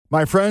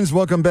My friends,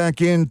 welcome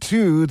back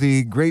into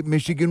the Great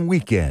Michigan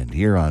Weekend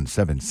here on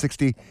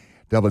 760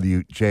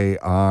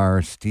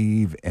 WJR.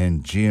 Steve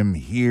and Jim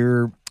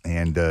here,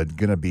 and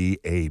going to be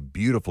a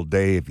beautiful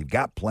day. If you've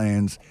got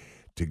plans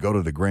to go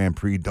to the Grand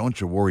Prix, don't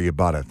you worry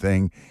about a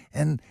thing.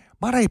 And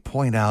might I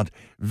point out,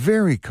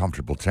 very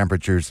comfortable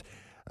temperatures,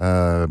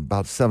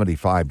 about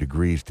 75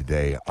 degrees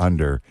today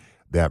under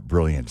that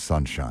brilliant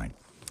sunshine.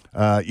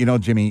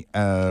 Jimmy,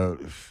 there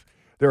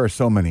are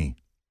so many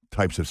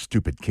types of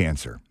stupid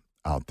cancer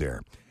out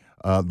there.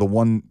 The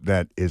one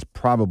that is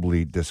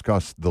probably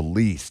discussed the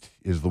least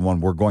is the one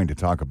we're going to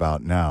talk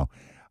about now.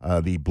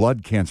 The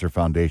Blood Cancer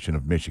Foundation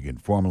of Michigan,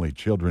 formerly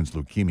Children's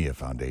Leukemia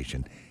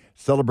Foundation,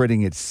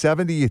 celebrating its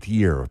 70th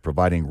year of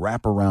providing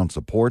wraparound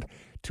support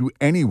to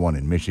anyone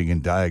in Michigan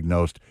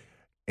diagnosed,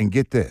 and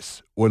get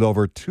this, with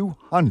over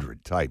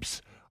 200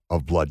 types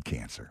of blood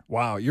cancer.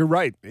 Wow, you're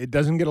right. It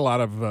doesn't get a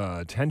lot of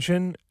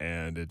attention,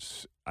 and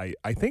it's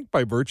I think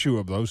by virtue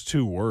of those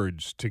two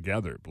words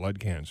together, blood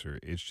cancer,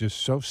 it's just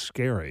so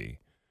scary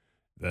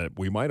that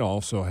we might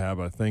also have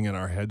a thing in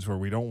our heads where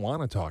we don't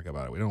want to talk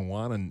about it. We don't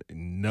want to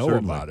know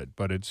Certainly. about it,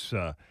 but it's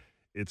a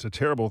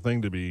terrible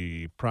thing to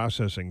be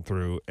processing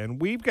through.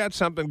 And we've got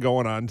something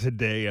going on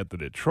today at the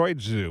Detroit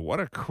Zoo. What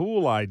a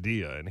cool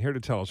idea. And here to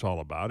tell us all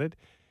about it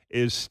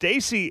is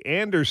Stacey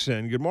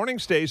Anderson. Good morning,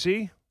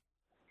 Stacey.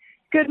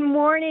 Good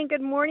morning.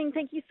 Good morning.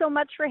 Thank you so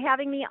much for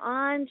having me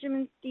on, Jim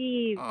and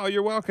Steve. Oh,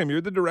 you're welcome. You're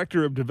the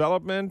Director of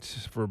Development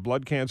for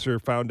Blood Cancer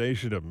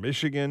Foundation of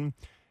Michigan.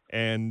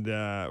 And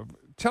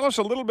tell us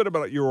a little bit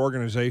about your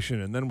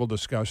organization, and then we'll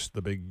discuss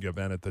the big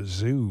event at the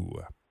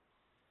zoo.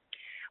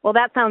 Well,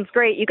 that sounds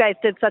great. You guys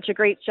did such a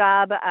great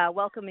job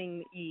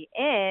welcoming me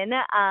in.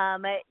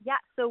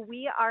 So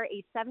we are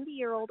a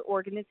 70-year-old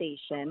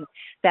organization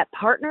that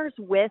partners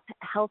with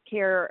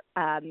healthcare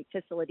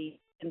facilities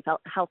and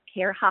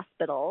healthcare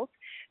hospitals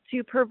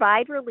to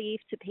provide relief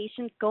to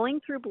patients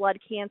going through blood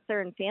cancer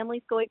and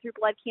families going through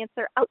blood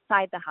cancer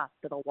outside the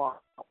hospital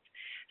walls.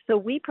 So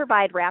we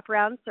provide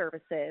wraparound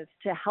services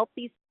to help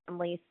these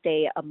families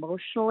stay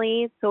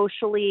emotionally,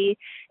 socially,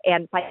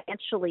 and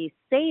financially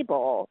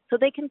stable so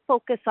they can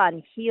focus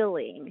on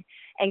healing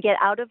and get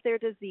out of their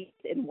disease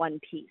in one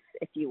piece,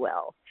 if you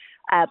will.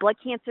 Blood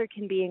cancer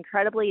can be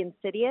incredibly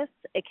insidious.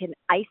 It can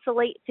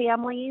isolate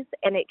families,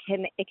 and it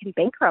can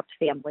bankrupt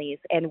families.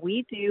 And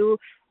we do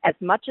as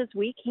much as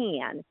we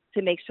can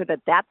to make sure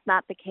that that's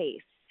not the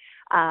case.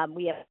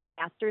 We have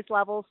master's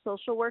level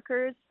social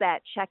workers that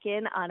check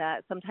in on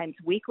a sometimes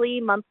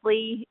weekly,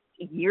 monthly,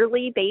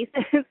 yearly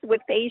basis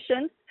with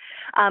patients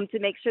to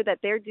make sure that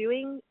they're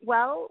doing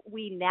well.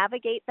 We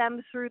navigate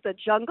them through the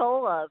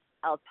jungle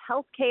of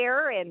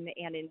healthcare and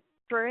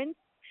insurance.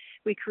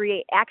 We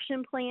create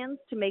action plans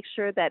to make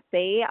sure that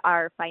they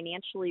are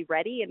financially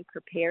ready and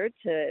prepared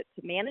to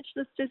manage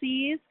this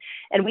disease,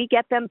 and we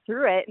get them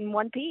through it in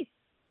one piece.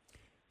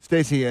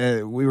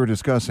 Stacey, we were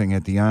discussing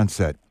at the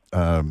onset,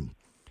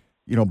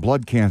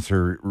 blood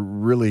cancer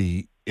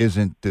really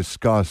isn't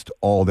discussed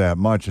all that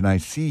much. And I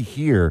see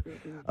here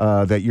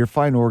that your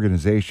fine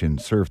organization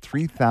serves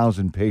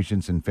 3,000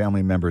 patients and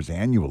family members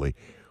annually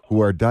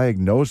who are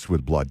diagnosed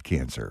with blood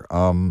cancer.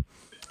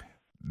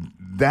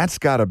 That's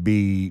got to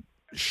be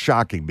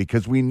shocking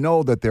because we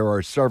know that there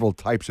are several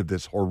types of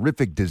this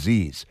horrific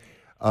disease.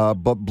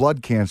 But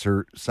blood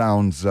cancer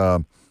sounds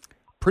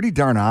pretty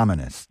darn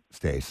ominous,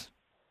 Stace.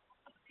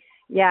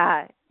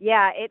 Yeah,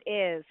 it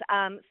is.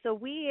 So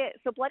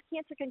blood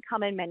cancer can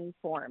come in many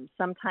forms.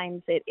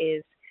 Sometimes it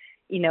is,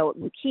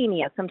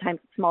 leukemia. Sometimes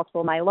it's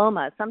multiple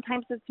myeloma.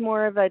 Sometimes it's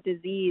more of a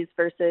disease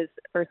versus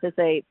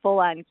a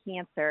full-on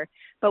cancer.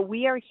 But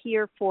we are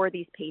here for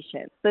these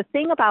patients. The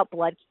thing about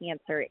blood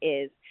cancer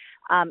is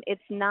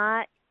it's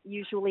not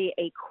usually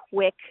a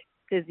quick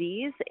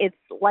disease. It's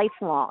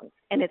lifelong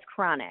and it's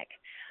chronic,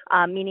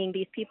 meaning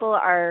these people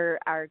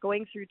are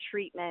going through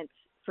treatment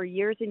for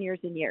years and years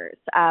and years,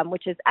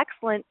 which is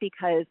excellent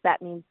because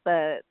that means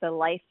the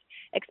life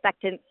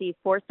expectancy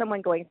for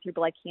someone going through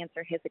blood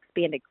cancer has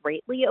expanded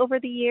greatly over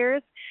the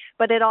years,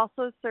 but it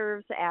also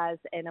serves as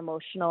an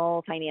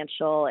emotional,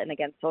 financial, and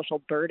again, social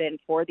burden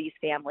for these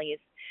families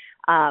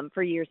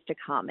for years to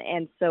come.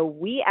 And so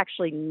we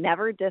actually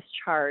never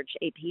discharge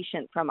a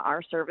patient from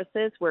our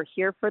services. We're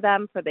here for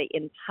them for the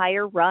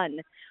entire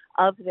run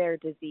of their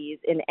disease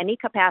in any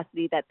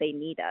capacity that they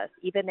need us,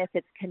 even if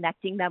it's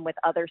connecting them with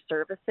other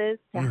services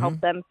to help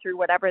them through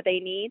whatever they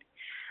need.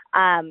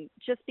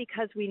 Just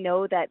because we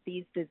know that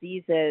these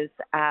diseases,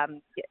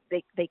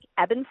 they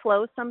ebb and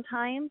flow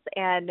sometimes,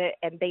 and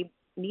they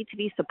need to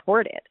be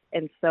supported.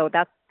 And so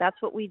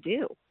that's what we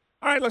do.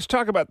 All right, let's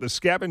talk about the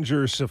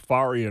Scavenger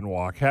Safari and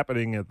Walk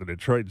happening at the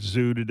Detroit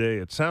Zoo today.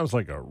 It sounds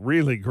like a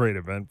really great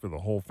event for the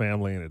whole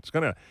family, and it's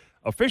going to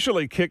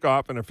officially kick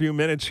off in a few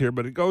minutes here,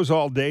 but it goes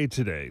all day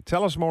today.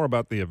 Tell us more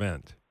about the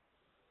event.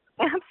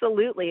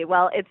 Absolutely.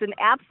 Well, it's an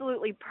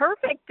absolutely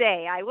perfect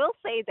day. I will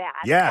say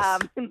that. Yes.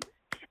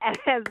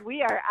 As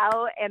we are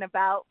out and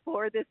about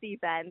for this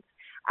event.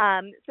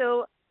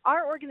 So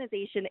our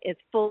organization is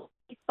fully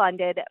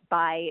funded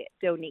by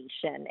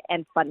donation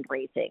and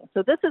fundraising.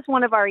 So this is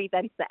one of our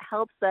events that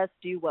helps us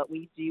do what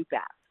we do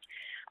best.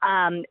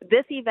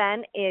 This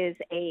event is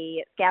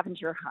a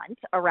scavenger hunt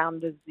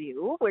around the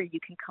zoo where you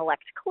can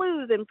collect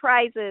clues and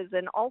prizes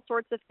and all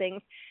sorts of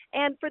things.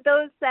 And for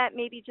those that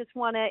maybe just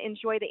want to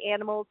enjoy the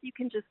animals, you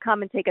can just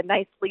come and take a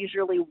nice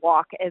leisurely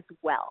walk as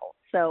well.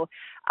 So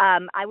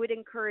I would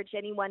encourage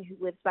anyone who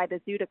lives by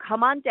the zoo to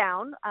come on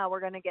down.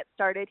 We're going to get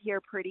started here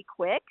pretty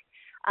quick.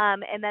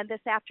 And then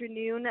this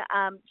afternoon,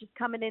 just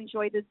come and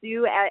enjoy the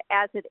zoo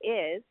as it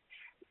is.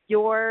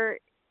 Your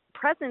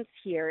presence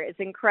here is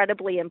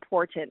incredibly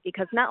important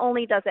because not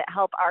only does it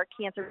help our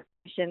cancer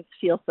patients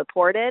feel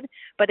supported,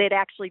 but it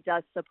actually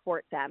does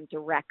support them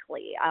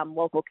directly,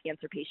 local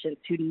cancer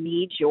patients who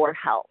need your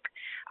help.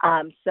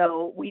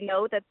 So we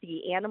know that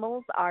the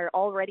animals are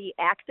already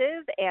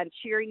active and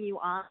cheering you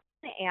on,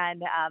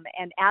 and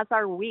as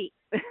are we.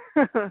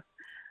 Well,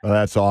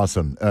 that's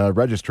awesome.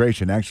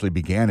 Registration actually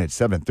began at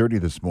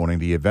 7:30 this morning.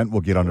 The event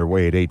will get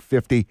underway at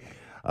 8:50.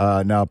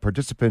 Now,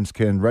 participants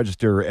can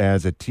register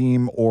as a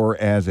team or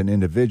as an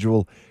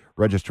individual.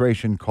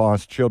 Registration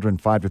costs children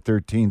 5 to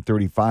 13,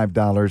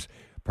 $35.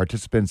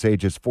 Participants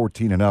ages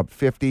 14 and up,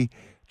 $50.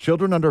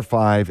 Children under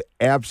 5,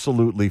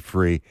 absolutely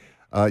free.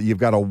 You've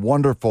got a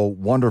wonderful,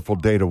 wonderful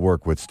day to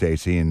work with,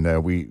 Stacey,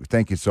 and we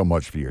thank you so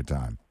much for your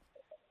time.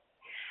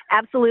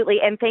 Absolutely,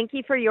 and thank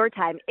you for your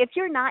time. If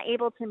you're not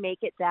able to make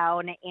it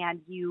down and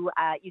you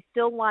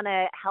still want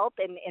to help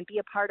and be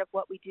a part of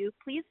what we do,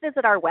 please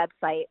visit our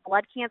website,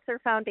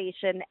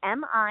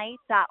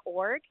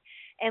 bloodcancerfoundationmi.org,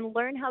 and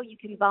learn how you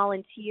can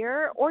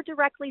volunteer or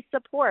directly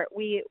support.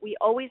 We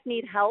always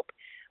need help,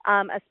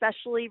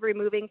 especially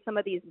removing some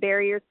of these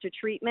barriers to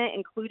treatment,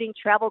 including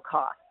travel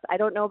costs. I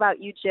don't know about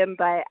you, Jim,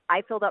 but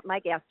I filled up my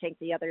gas tank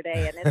the other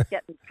day, and it's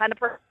getting kind of...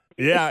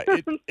 Yeah,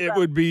 it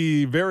would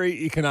be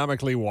very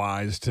economically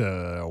wise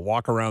to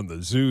walk around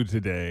the zoo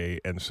today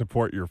and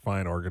support your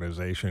fine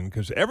organization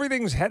because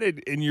everything's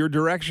headed in your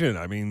direction.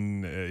 I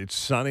mean, it's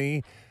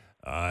sunny.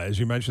 As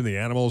you mentioned, the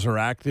animals are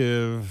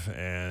active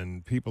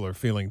and people are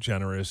feeling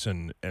generous.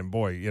 And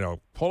boy,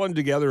 pulling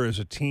together as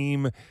a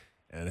team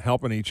and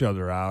helping each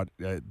other out,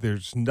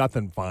 there's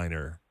nothing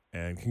finer.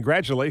 And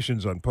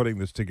congratulations on putting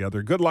this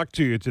together. Good luck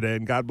to you today,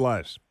 and God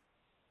bless.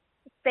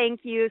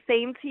 Thank you.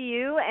 Same to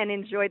you, and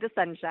enjoy the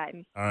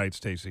sunshine. All right,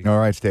 Stacey. All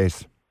right,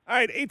 Stace. All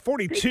right,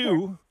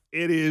 8:42.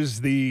 It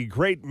is the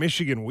Great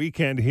Michigan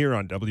Weekend here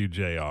on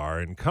WJR.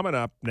 And coming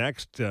up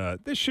next,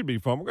 this should be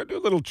fun. We're going to do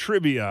a little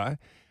trivia.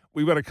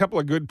 We've got a couple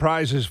of good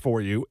prizes for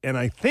you, and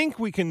I think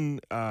we can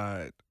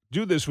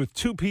do this with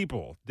two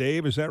people.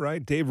 Dave, is that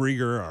right? Dave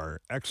Rieger,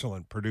 our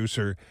excellent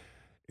producer,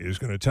 is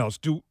going to tell us,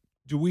 do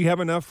we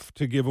have enough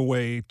to give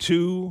away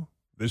two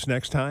this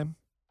next time?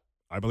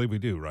 I believe we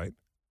do, right?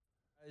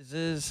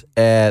 Prizes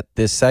at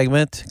this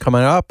segment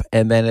coming up,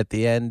 and then at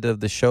the end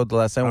of the show, the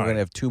last time, we're going to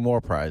have two more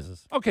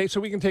prizes. Okay,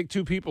 so we can take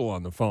two people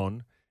on the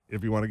phone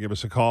if you want to give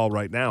us a call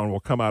right now, and we'll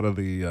come out of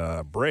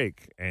the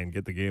break and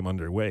get the game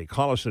underway.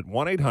 Call us at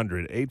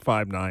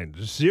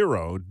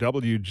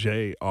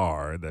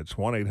 1-800-859-0WJR. That's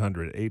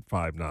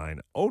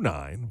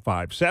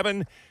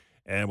 1-800-859-0957,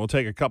 and we'll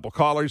take a couple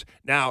callers.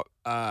 Now,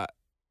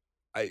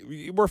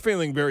 we're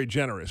feeling very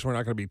generous. We're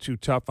not going to be too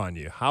tough on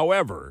you.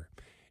 However,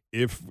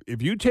 if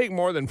you take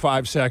more than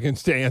 5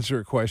 seconds to answer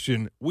a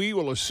question, we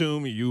will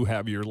assume you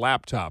have your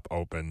laptop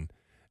open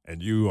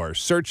and you are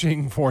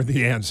searching for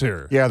the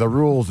answer. Yeah, the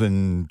rules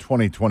in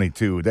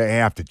 2022, they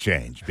have to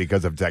change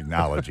because of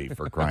technology,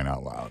 for crying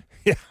out loud.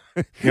 Yeah.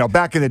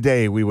 Back in the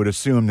day, we would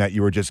assume that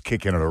you were just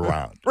kicking it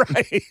around.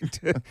 Right.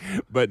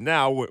 But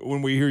now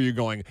when we hear you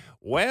going,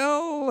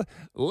 well,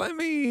 let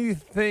me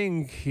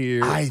think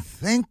here. I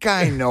think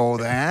I know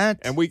that.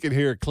 And we can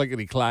hear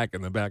clickety-clack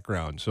in the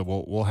background, so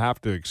we'll have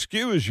to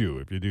excuse you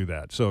if you do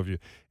that. So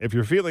if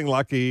you're feeling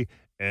lucky,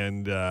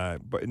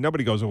 but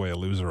nobody goes away a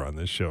loser on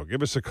this show,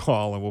 give us a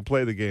call and we'll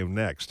play the game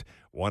next.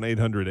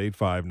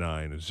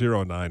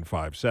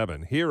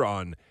 1-800-859-0957 here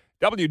on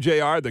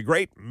WJR, the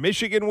Great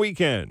Michigan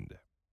Weekend.